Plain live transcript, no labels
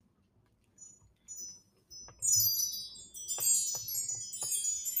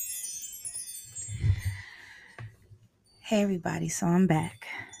Hey everybody, so I'm back.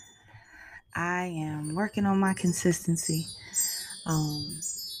 I am working on my consistency.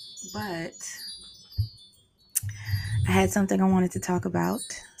 But I had something I wanted to talk about,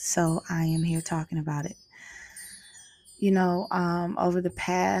 so I am here talking about it. Over the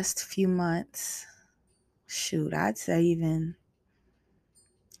past few months, I'd say even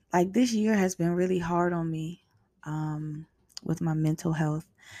like this year has been really hard on me with my mental health.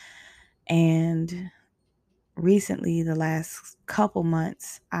 And recently, the last couple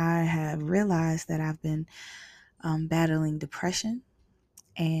months, I have realized that I've been battling depression,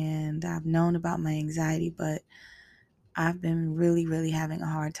 and I've known about my anxiety, but I've been really, really having a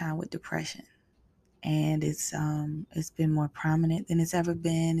hard time with depression. And it's been more prominent than it's ever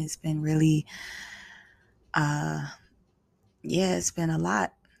been. It's been really uh it's been a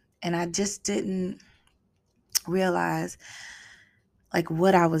lot. And I just didn't realize like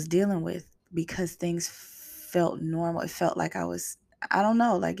what I was dealing with because things felt normal. It felt like I don't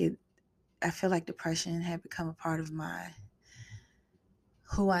know, I feel like depression had become a part of my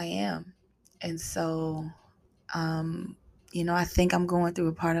who I am. And so I think I'm going through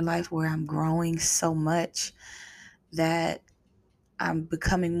a part of life where I'm growing so much that I'm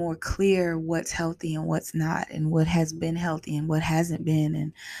becoming more clear what's healthy and what's not, and what has been healthy and what hasn't been,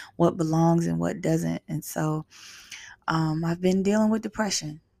 and what belongs and what doesn't. And so I've been dealing with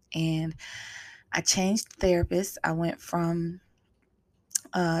depression, and I changed therapists. I went from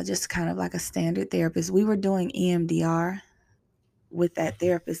just kind of like a standard therapist. We were doing EMDR with that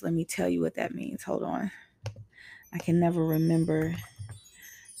therapist. Let me tell you what that means. Hold on. I can never remember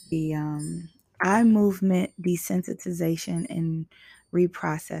the eye movement desensitization and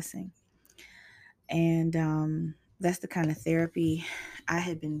reprocessing. And that's the kind of therapy I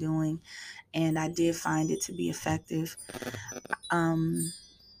had been doing, and I did find it to be effective. Um,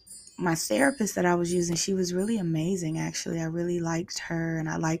 my therapist that I was using, she was really amazing, actually. I really liked her, and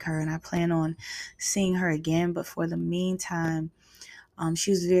I like her, and I plan on seeing her again. But for the meantime, she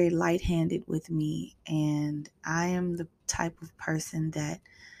was very light-handed with me, and I am the type of person that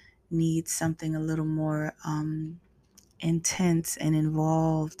needs something a little more intense and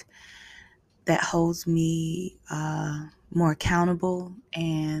involved, that holds me more accountable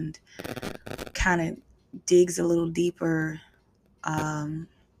and kind of digs a little deeper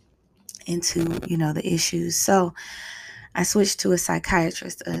into the issues. So I switched to a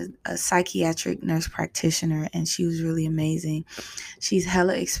psychiatrist, a psychiatric nurse practitioner, and she was really amazing. She's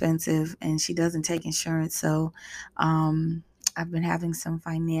hella expensive and she doesn't take insurance. So I've been having some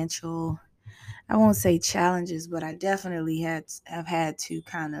financial, I won't say challenges, but I definitely have had to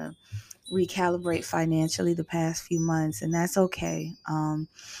kind of recalibrate financially the past few months, and that's okay.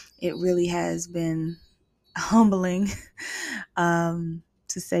 It really has been humbling,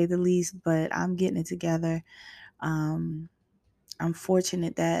 to say the least, but I'm getting it together. Um, I'm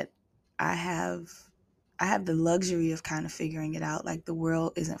fortunate that I have I have the luxury of kind of figuring it out. Like, the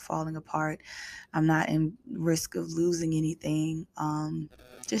world isn't falling apart. I'm not in risk of losing anything.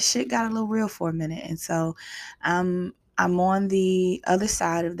 Just shit got a little real for a minute, and so I'm on the other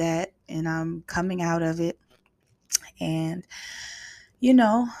side of that, and I'm coming out of it. And you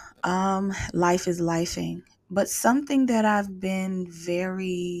know, life is lifing. But something that I've been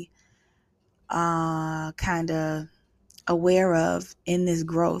very kind of aware of in this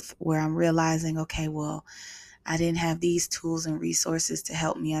growth, where I'm realizing, okay, well, I didn't have these tools and resources to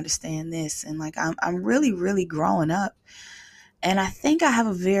help me understand this. And like, I'm really, really growing up. And I think I have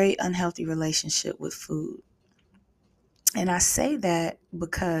a very unhealthy relationship with food. And I say that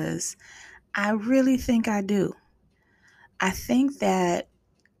because I really think I do. I think that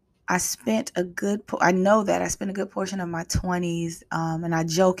I know that I spent a good portion of my 20s, and I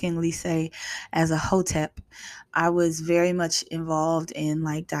jokingly say, as a hotep, I was very much involved in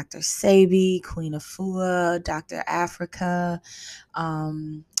like Dr. Sebi, Queen Afua, Dr. Africa,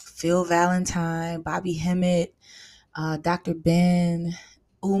 Phil Valentine, Bobby Hemmett, Dr. Ben,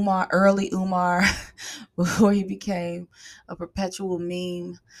 early Umar, before he became a perpetual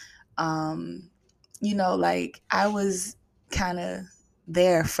meme. Um, like, I was kind of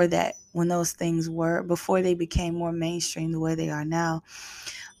there for that when those things were, before they became more mainstream the way they are now.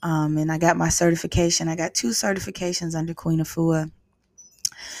 And I got my certification. I got 2 certifications under Queen Afua.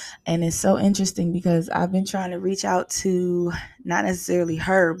 And it's so interesting because I've been trying to reach out to not necessarily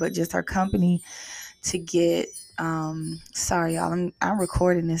her, but just her company to get, sorry y'all, I'm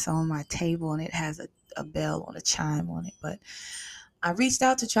recording this on my table and it has a bell on a chime on it, but I reached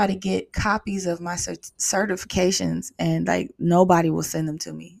out to try to get copies of my certifications, and like nobody will send them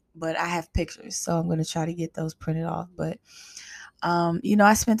to me, but I have pictures, so I'm going to try to get those printed off. But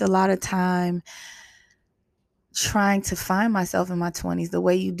I spent a lot of time trying to find myself in my 20s the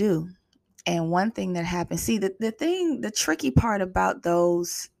way you do. And one thing that happened, see, the tricky part about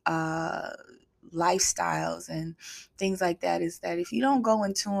those lifestyles and things like that is that if you don't go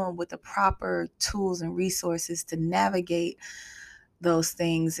into them with the proper tools and resources to navigate those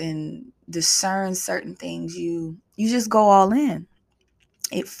things and discern certain things, you just go all in.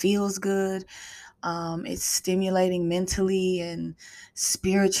 It feels good. It's stimulating mentally and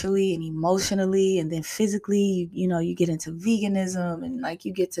spiritually and emotionally, and then physically. You get into veganism, and like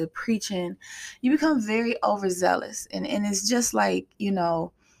you get to preaching, you become very overzealous, and it's just like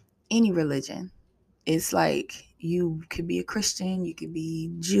any religion. It's like you could be a Christian, you could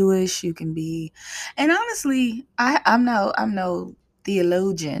be Jewish, you can be, and honestly, I'm no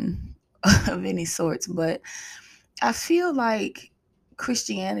theologian of any sorts, but I feel like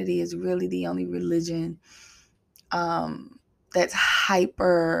Christianity is really the only religion that's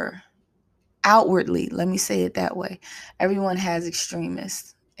hyper outwardly. Let me say it that way. Everyone has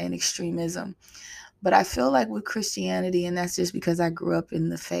extremists and extremism, but I feel like with Christianity, and that's just because I grew up in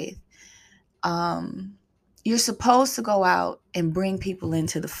the faith, um, you're supposed to go out and bring people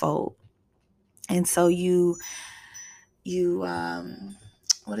into the fold. And so you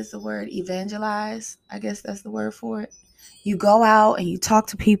what is the word? Evangelize, I guess that's the word for it. You go out and you talk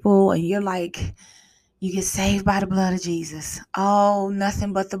to people, and you're like, you get saved by the blood of Jesus. Oh,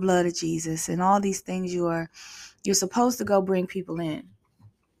 nothing but the blood of Jesus. And all these things you're supposed to go bring people in.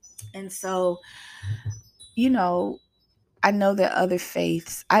 And so, you know, I know that other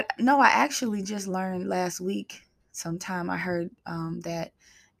faiths, I actually just learned last week sometime I heard that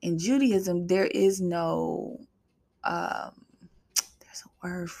in Judaism there is no there's a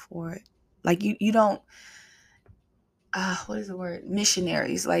word for it. Like you don't what is the word?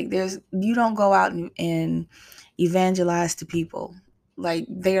 Missionaries. Like you don't go out and evangelize to people. Like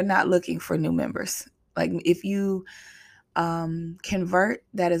they're not looking for new members. Like if you convert,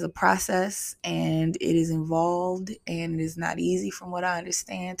 that is a process, and it is involved, and it is not easy from what I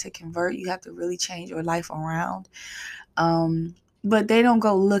understand to convert. You have to really change your life around. But they don't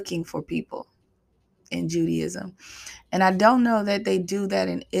go looking for people in Judaism. And I don't know that they do that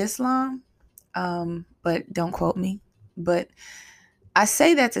in Islam, but don't quote me. But I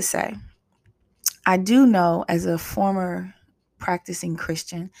say that to say, I do know as a former practicing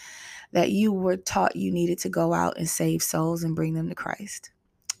Christian that you were taught you needed to go out and save souls and bring them to Christ.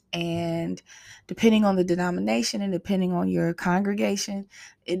 And depending on the denomination and depending on your congregation,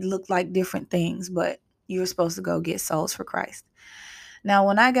 it looked like different things, but you were supposed to go get souls for Christ. Now,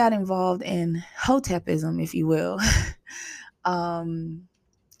 when I got involved in Hotepism, if you will, um,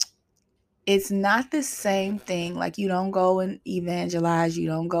 it's not the same thing. Like you don't go and evangelize, you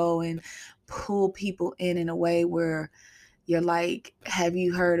don't go and pull people in a way where you're like, have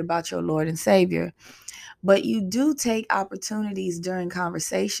you heard about your Lord and Savior? But you do take opportunities during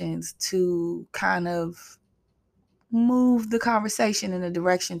conversations to kind of move the conversation in a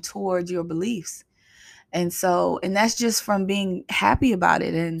direction towards your beliefs. And that's just from being happy about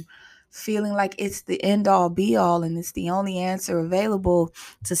it and feeling like it's the end all be all and it's the only answer available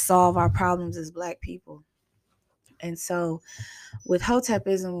to solve our problems as Black people. And so with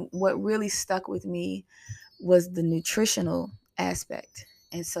Hotepism, what really stuck with me was the nutritional aspect.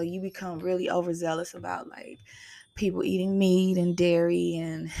 And so you become really overzealous about like people eating meat and dairy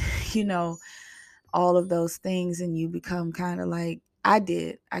and, you know, all of those things. And you become kind of like, I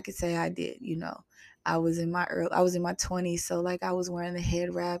could say I did, I was in my 20s. So like I was wearing the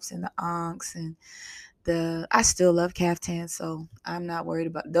head wraps and the ankhs and I still love caftans. So I'm not worried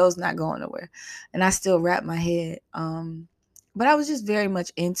about those not going nowhere. And I still wrap my head. But I was just very much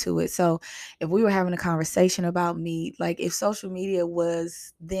into it. So if we were having a conversation about meat, like if social media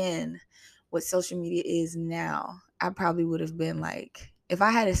was then what social media is now, I probably would have been like, if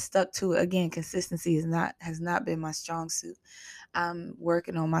I had stuck to it, again, consistency has not been my strong suit. I'm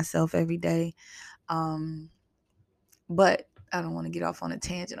working on myself every day. But I don't want to get off on a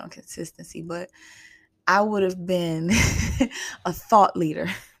tangent on consistency, but I would have been a thought leader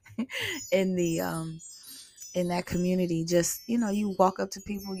in the in that community. Just, you walk up to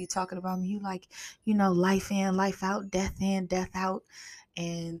people, you talking about me, you like, life in, life out, death in, death out.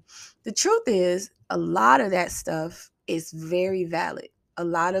 And the truth is, a lot of that stuff is very valid. A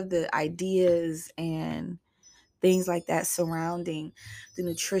lot of the ideas and things like that surrounding the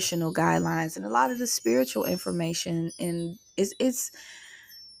nutritional guidelines and a lot of the spiritual information, and it's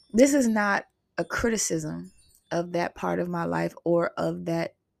this is not a criticism of that part of my life or of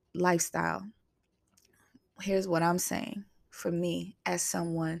that lifestyle. Here's what I'm saying for me as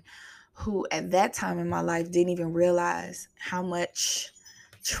someone who at that time in my life didn't even realize how much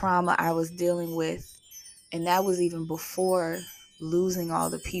trauma I was dealing with And that was even before losing all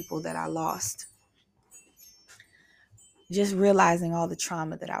the people that I lost. Just realizing all the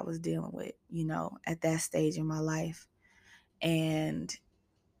trauma that I was dealing with, at that stage in my life. And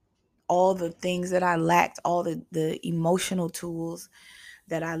all the things that I lacked, all the emotional tools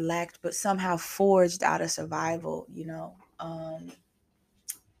that I lacked, but somehow forged out of survival,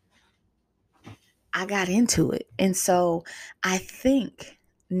 I got into it. And so I think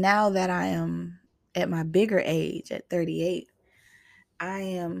now that I am at my bigger age, at 38, I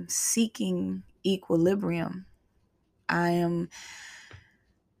am seeking equilibrium. I am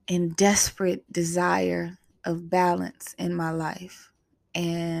in desperate desire of balance in my life.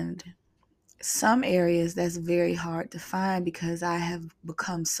 And some areas that's very hard to find because I have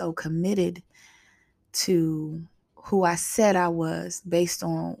become so committed to who I said I was based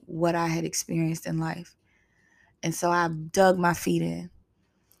on what I had experienced in life. And so I dug my feet in.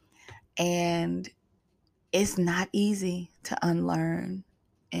 And it's not easy to unlearn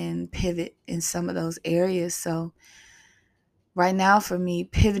and pivot in some of those areas. So right now for me,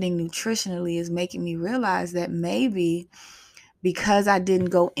 pivoting nutritionally is making me realize that maybe because I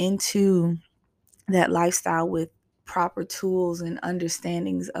didn't go into that lifestyle with proper tools and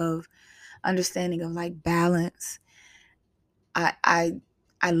understanding of like balance, I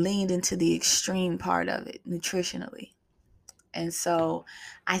leaned into the extreme part of it nutritionally. And so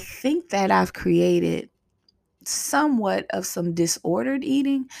I think that I've created somewhat of some disordered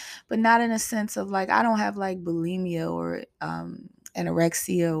eating, but not in a sense of like, I don't have like bulimia or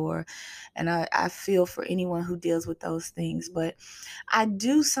anorexia, and I feel for anyone who deals with those things, but I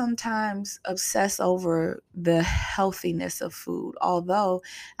do sometimes obsess over the healthiness of food, although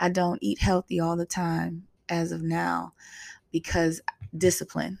I don't eat healthy all the time as of now because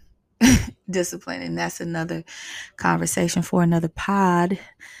discipline. Discipline, and that's another conversation for another pod.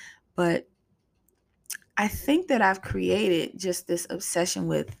 But I think that I've created just this obsession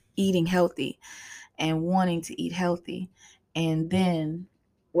with eating healthy and wanting to eat healthy. And then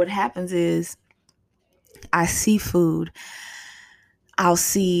what happens is I see food, I'll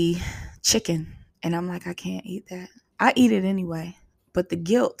see chicken, and I'm like, I can't eat that. I eat it anyway. But the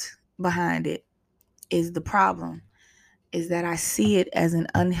guilt behind it is the problem, is that I see it as an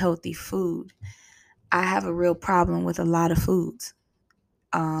unhealthy food. I have a real problem with a lot of foods.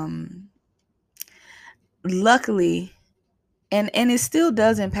 Luckily, and it still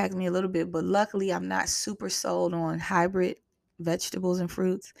does impact me a little bit, but luckily I'm not super sold on hybrid vegetables and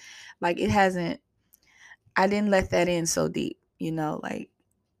fruits. Like I didn't let that in so deep, like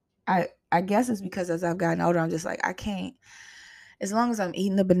I guess it's because as I've gotten older, I'm just like, I can't, as long as I'm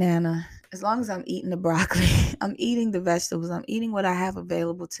eating the banana, as long as I'm eating the broccoli, I'm eating the vegetables, I'm eating what I have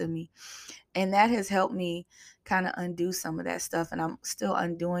available to me. And that has helped me kind of undo some of that stuff. And I'm still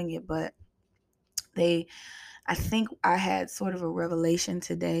undoing it, but I think I had sort of a revelation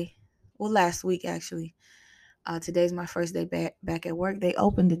today. Well, last week actually. Today's my first day back at work. They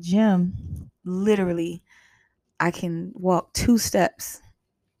opened the gym. Literally, I can walk 2 steps,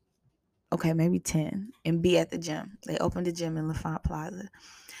 okay, maybe 10, and be at the gym. They opened the gym in LaFont Plaza.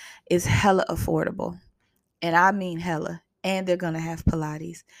 It's hella affordable, and I mean hella. And they're gonna have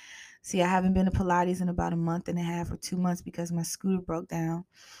Pilates. See, I haven't been to Pilates in about a month and a half or 2 months because my scooter broke down.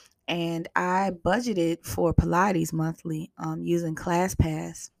 And I budgeted for Pilates monthly using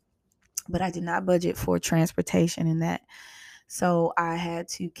ClassPass, but I did not budget for transportation in that. So I had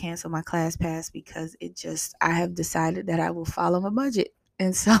to cancel my ClassPass because I have decided that I will follow my budget.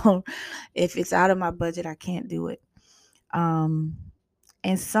 And so if it's out of my budget, I can't do it. And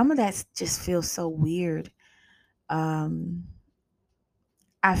some of that just feels so weird. I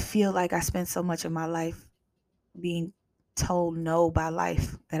feel like I spent so much of my life being told no by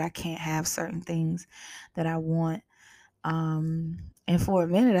life that I can't have certain things that I want. And for a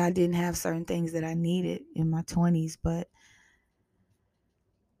minute, I didn't have certain things that I needed in my 20s, but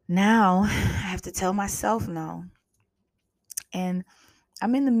now I have to tell myself no. And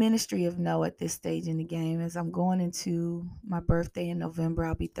I'm in the ministry of no at this stage in the game. As I'm going into my birthday in November,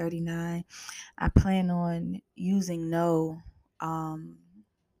 I'll be 39. I plan on using no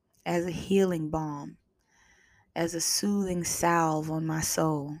as a healing balm, as a soothing salve on my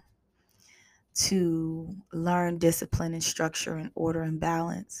soul to learn discipline and structure and order and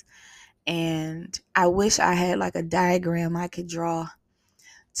balance. And I wish I had like a diagram I could draw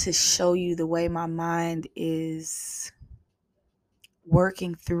to show you the way my mind is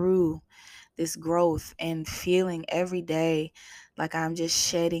working through this growth and feeling every day like I'm just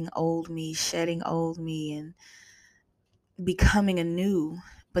shedding old me, and becoming anew.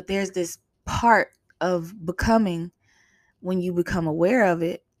 But there's this part of becoming when you become aware of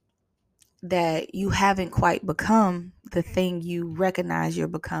it that you haven't quite become the thing you recognize you're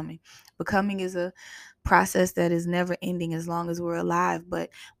becoming. Becoming is a process that is never ending as long as we're alive, but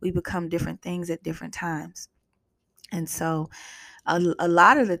we become different things at different times. And so a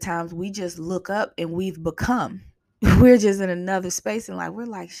lot of the times we just look up and we've become. We're just in another space and like we're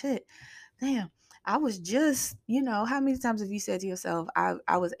like, shit, damn. I was just, how many times have you said to yourself,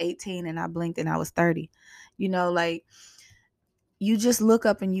 I was 18 and I blinked and I was 30? Like you just look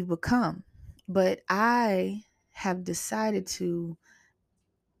up and you become. But I have decided to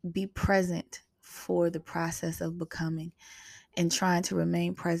be present for the process of becoming and trying to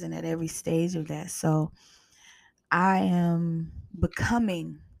remain present at every stage of that. So I am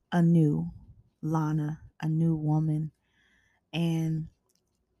becoming a new Lana, a new woman. And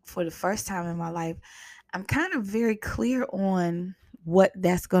for the first time in my life, I'm kind of very clear on what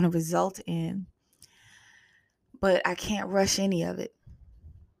that's going to result in, but I can't rush any of it.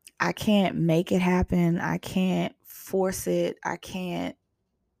 I can't make it happen. I can't force it. I can't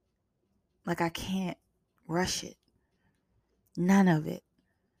rush it. None of it,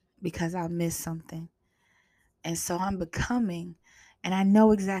 because I missed something. And so I'm becoming, and I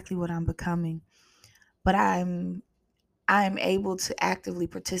know exactly what I'm becoming, but I'm able to actively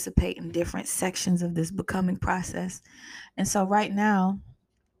participate in different sections of this becoming process. And so right now,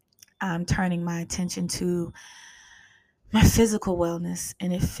 I'm turning my attention to my physical wellness,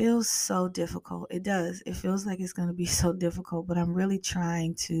 and it feels so difficult. It does. It feels like it's going to be so difficult, but I'm really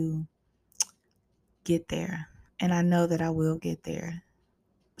trying to get there. And I know that I will get there.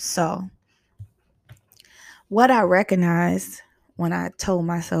 So, what I recognized when I told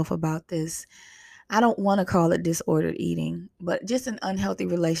myself about this, I don't want to call it disordered eating, but just an unhealthy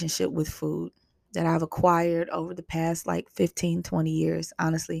relationship with food that I've acquired over the past like 15, 20 years.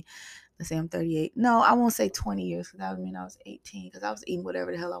 Honestly, let's say I'm 38. No, I won't say 20 years because that would mean I was 18 because I was eating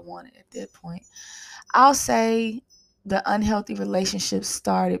whatever the hell I wanted at that point. I'll say the unhealthy relationship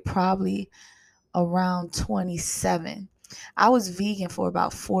started probably around 27. I was vegan for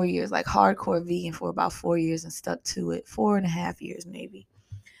about 4 years, like hardcore vegan for about 4 years and stuck to it, 4.5 years maybe.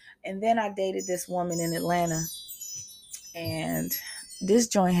 And then I dated this woman in Atlanta, and this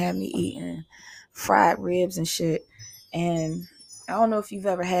joint had me eating fried ribs and shit. And I don't know if you've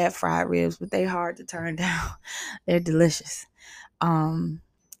ever had fried ribs, but they hard to turn down. They're delicious.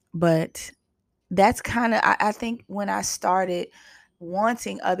 But that's kind of, I think when I started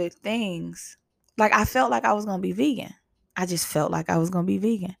wanting other things, like I felt like I was going to be vegan. I just felt like I was going to be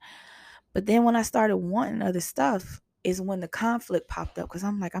vegan. But then when I started wanting other stuff is when the conflict popped up, because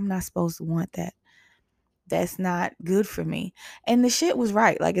I'm like, I'm not supposed to want that. That's not good for me. And the shit was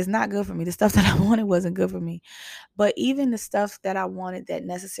right. Like, it's not good for me. The stuff that I wanted wasn't good for me. But even the stuff that I wanted that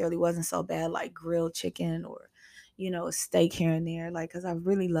necessarily wasn't so bad, like grilled chicken or, a steak here and there, like, because I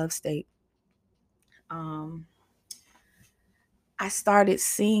really love steak. I started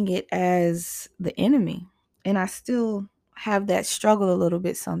seeing it as the enemy. And I still have that struggle a little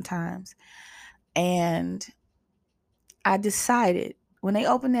bit sometimes. And I decided when they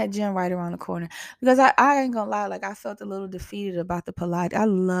opened that gym right around the corner, because I ain't gonna lie, like I felt a little defeated about the Pilates. I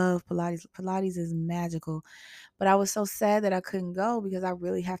love Pilates. Pilates is magical. But I was so sad that I couldn't go because I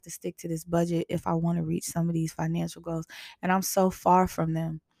really have to stick to this budget if I want to reach some of these financial goals. And I'm so far from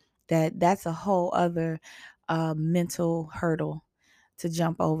them that's a whole other mental hurdle to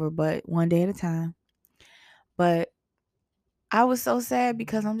jump over, but one day at a time. But I was so sad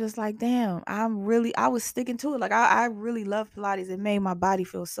because I'm just like, damn, I was sticking to it. Like, I really love Pilates. It made my body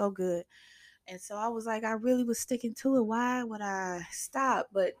feel so good. And so I was like, I really was sticking to it. Why would I stop?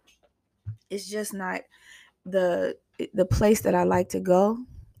 But it's just not the place that I like to go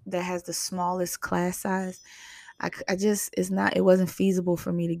that has the smallest class size. I just, it wasn't feasible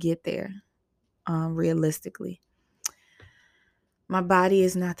for me to get there, realistically. My body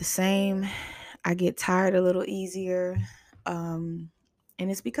is not the same. I get tired a little easier. And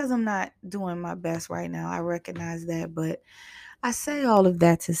it's because I'm not doing my best right now. I recognize that. But I say all of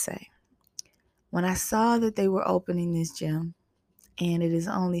that to say, when I saw that they were opening this gym and it is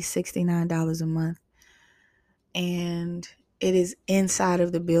only $69 a month and it is inside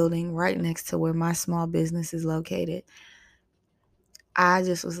of the building right next to where my small business is located, I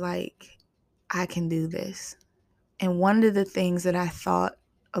just was like, I can do this. And one of the things that I thought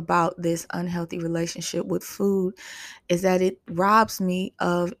about this unhealthy relationship with food is that it robs me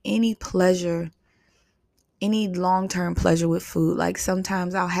of any pleasure, any long-term pleasure with food. Like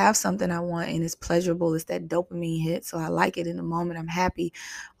sometimes I'll have something I want and it's pleasurable. It's that dopamine hit. So I like it in the moment. I'm happy.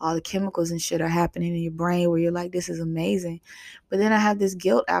 All the chemicals and shit are happening in your brain where you're like, this is amazing. But then I have this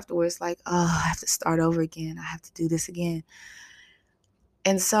guilt afterwards, like, oh, I have to start over again. I have to do this again.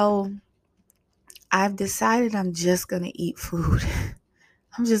 And so I've decided I'm just going to eat food.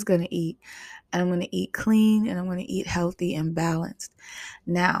 I'm just going to eat. And I'm going to eat clean, and I'm going to eat healthy and balanced.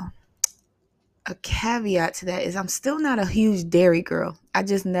 Now, a caveat to that is I'm still not a huge dairy girl. I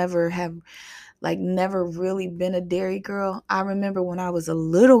just never really been a dairy girl. I remember when I was a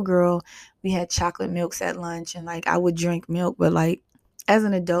little girl, we had chocolate milks at lunch, and I would drink milk, but as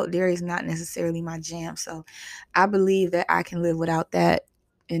an adult, dairy is not necessarily my jam. So I believe that I can live without that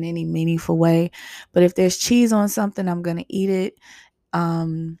in any meaningful way. But if there's cheese on something, I'm going to eat it.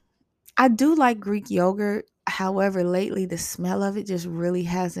 I do like Greek yogurt. However, lately the smell of it just really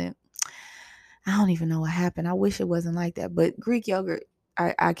hasn't. I don't even know what happened. I wish it wasn't like that. But Greek yogurt,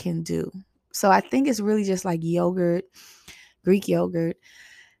 I can do. So I think it's really just like yogurt, Greek yogurt,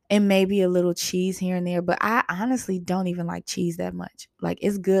 and maybe a little cheese here and there. But I honestly don't even like cheese that much.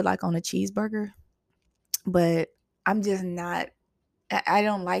 It's good on a cheeseburger, but I'm just not, I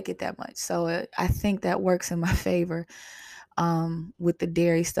don't like it that much. So I think that works in my favor with the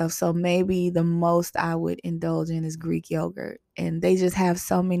dairy stuff. So maybe the most I would indulge in is Greek yogurt. And they just have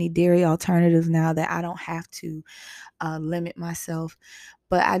so many dairy alternatives now that I don't have to limit myself.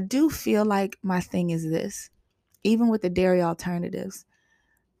 But I do feel like my thing is this. Even with the dairy alternatives,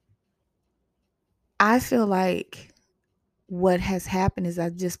 I feel like what has happened is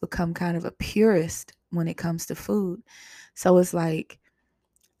I've just become kind of a purist when it comes to food. So it's like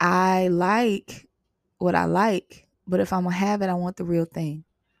I like what I like, but if I'm gonna have it, I want the real thing.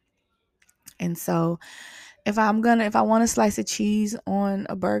 And so if I want a slice of cheese on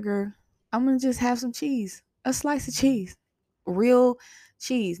a burger, I'm gonna just have some cheese, a slice of cheese, real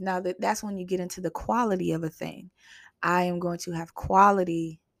cheese. Now that's when you get into the quality of a thing. I am going to have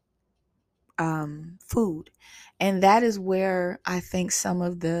quality food. And that is where I think some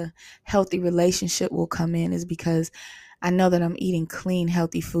of the healthy relationship will come in, is because I know that I'm eating clean,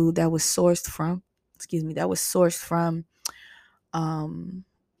 healthy food that was sourced from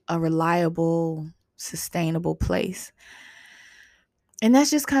a reliable, sustainable place. And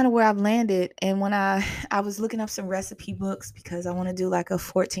that's just kind of where I've landed. And when I was looking up some recipe books because I want to do a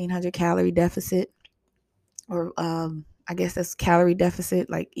 1,400 calorie deficit, or I guess that's calorie deficit,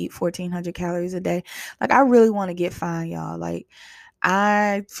 eat 1,400 calories a day. I really want to get fine, y'all.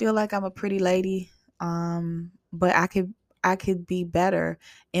 I feel like I'm a pretty lady, but I could be better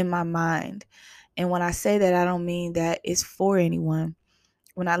in my mind. And when I say that, I don't mean that it's for anyone.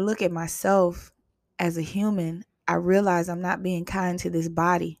 When I look at myself as a human, I realize I'm not being kind to this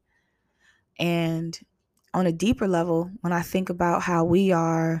body. And on a deeper level, when I think about how we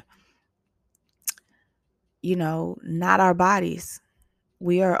are, not our bodies,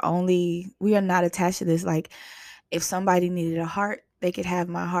 we are not attached to this. If somebody needed a heart, they could have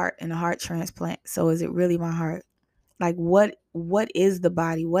my heart in a heart transplant. So is it really my heart? What is the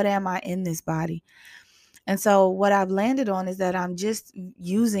body? What am I in this body? And so what I've landed on is that I'm just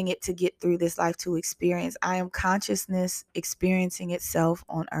using it to get through this life, to experience. I am consciousness experiencing itself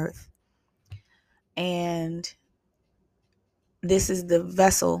on earth. And this is the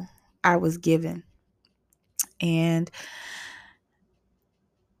vessel I was given. And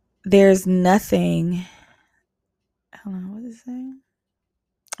there's nothing. Hold on, what is it saying?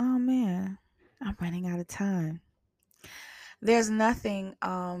 Oh man, I'm running out of time. There's nothing.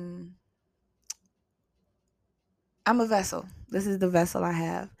 I'm a vessel. This is the vessel I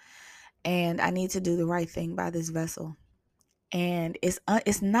have, and I need to do the right thing by this vessel. And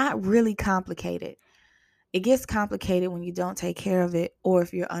it's not really complicated. It gets complicated when you don't take care of it, or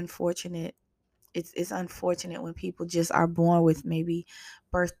if you're unfortunate. It's unfortunate when people just are born with maybe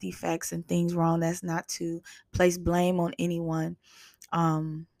birth defects and things wrong. That's not to place blame on anyone.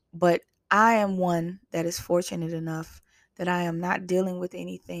 But I am one that is fortunate enough that I am not dealing with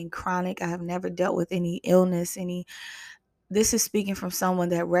anything chronic. I have never dealt with any illness, this is speaking from someone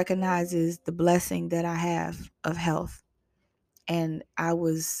that recognizes the blessing that I have of health. And I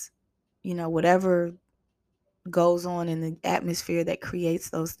was, whatever goes on in the atmosphere that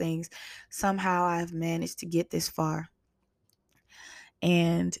creates those things, somehow I've managed to get this far.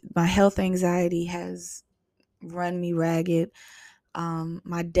 And my health anxiety has run me ragged.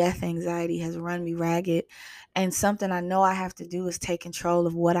 My death anxiety has run me ragged. And something I know I have to do is take control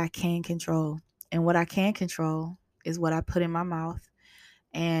of what I can control. And what I can control is what I put in my mouth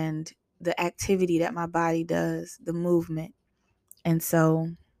and the activity that my body does, the movement. And so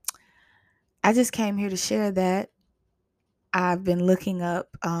I just came here to share that. I've been looking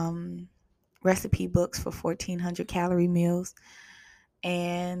up recipe books for 1,400 calorie meals,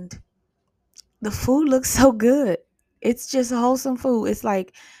 and the food looks so good. It's just wholesome food. It's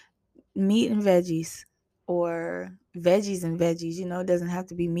like meat and veggies, or veggies and veggies. It doesn't have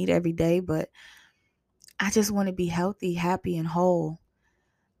to be meat every day, but I just want to be healthy, happy, and whole.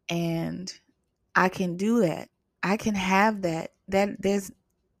 And I can do that. I can have that.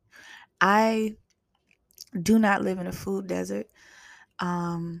 I do not live in a food desert.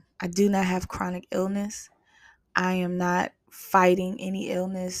 I do not have chronic illness. I am not fighting any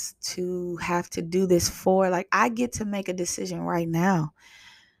illness to have to do this for. Like, I get to make a decision right now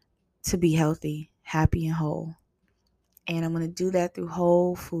to be healthy, happy, and whole. And I'm going to do that through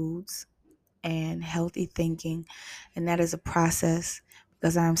whole foods and healthy thinking. And that is a process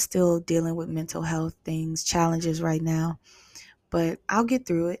because I'm still dealing with mental health things, challenges right now. But I'll get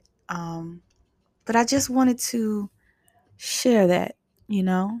through it. But I just wanted to share that.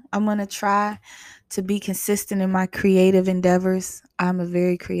 I'm going to try to be consistent in my creative endeavors. I'm a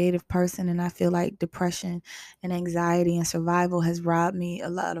very creative person, and I feel like depression and anxiety and survival has robbed me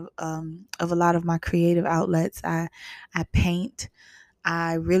of a lot of my creative outlets. I paint.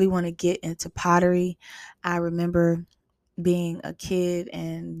 I really want to get into pottery. I remember being a kid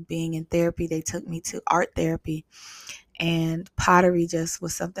and being in therapy. They took me to art therapy, and pottery just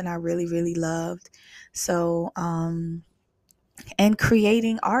was something I really, really loved. So, and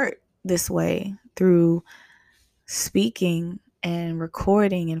creating art this way through speaking and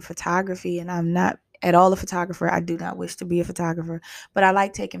recording and photography. And I'm not at all a photographer. I do not wish to be a photographer, but I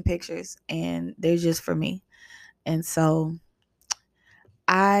like taking pictures, and they're just for me. And so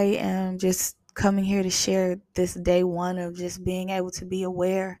I am just coming here to share this day one of just being able to be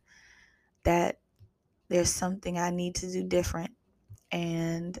aware that there's something I need to do different.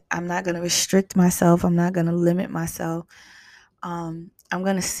 And I'm not going to restrict myself. I'm not going to limit myself. I'm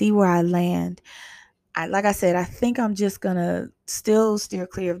going to see where I land. Like I said, I think I'm just going to still steer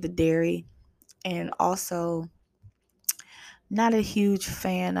clear of the dairy, and also not a huge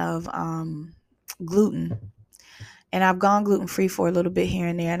fan of gluten. And I've gone gluten free for a little bit here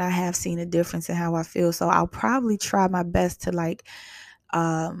and there, and I have seen a difference in how I feel. So I'll probably try my best to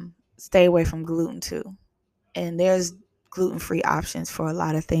stay away from gluten too. And there's gluten free options for a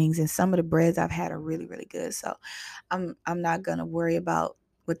lot of things, and some of the breads I've had are really, really good. So I'm not gonna worry about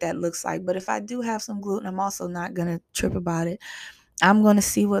what that looks like. But if I do have some gluten, I'm also not gonna trip about it. I'm gonna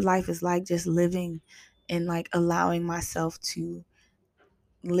see what life is like just living and like allowing myself to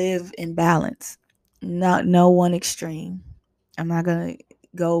live in balance. Not no one extreme. I'm not gonna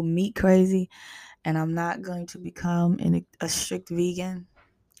go meat crazy, and I'm not going to become a strict vegan.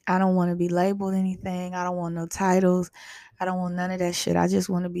 I don't want to be labeled anything. I don't want no titles. I don't want none of that shit. I just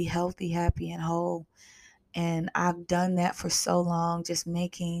want to be healthy, happy, and whole. And I've done that for so long, just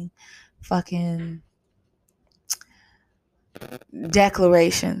making fucking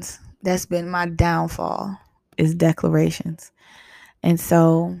declarations. That's been my downfall, is declarations. And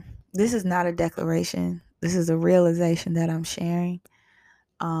so this is not a declaration. This is a realization that I'm sharing.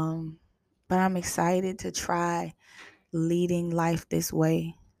 But I'm excited to try leading life this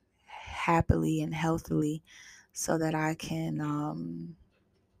way, happily and healthily, so that I can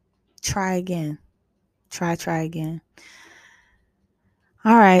try again. Try again.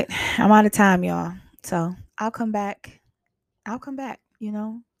 All right. I'm out of time, y'all. So I'll come back. I'm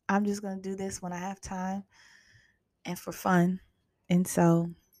just going to do this when I have time and for fun. And so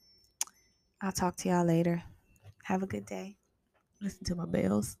I'll talk to y'all later. Have a good day. Listen to my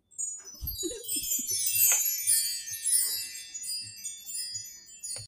bells.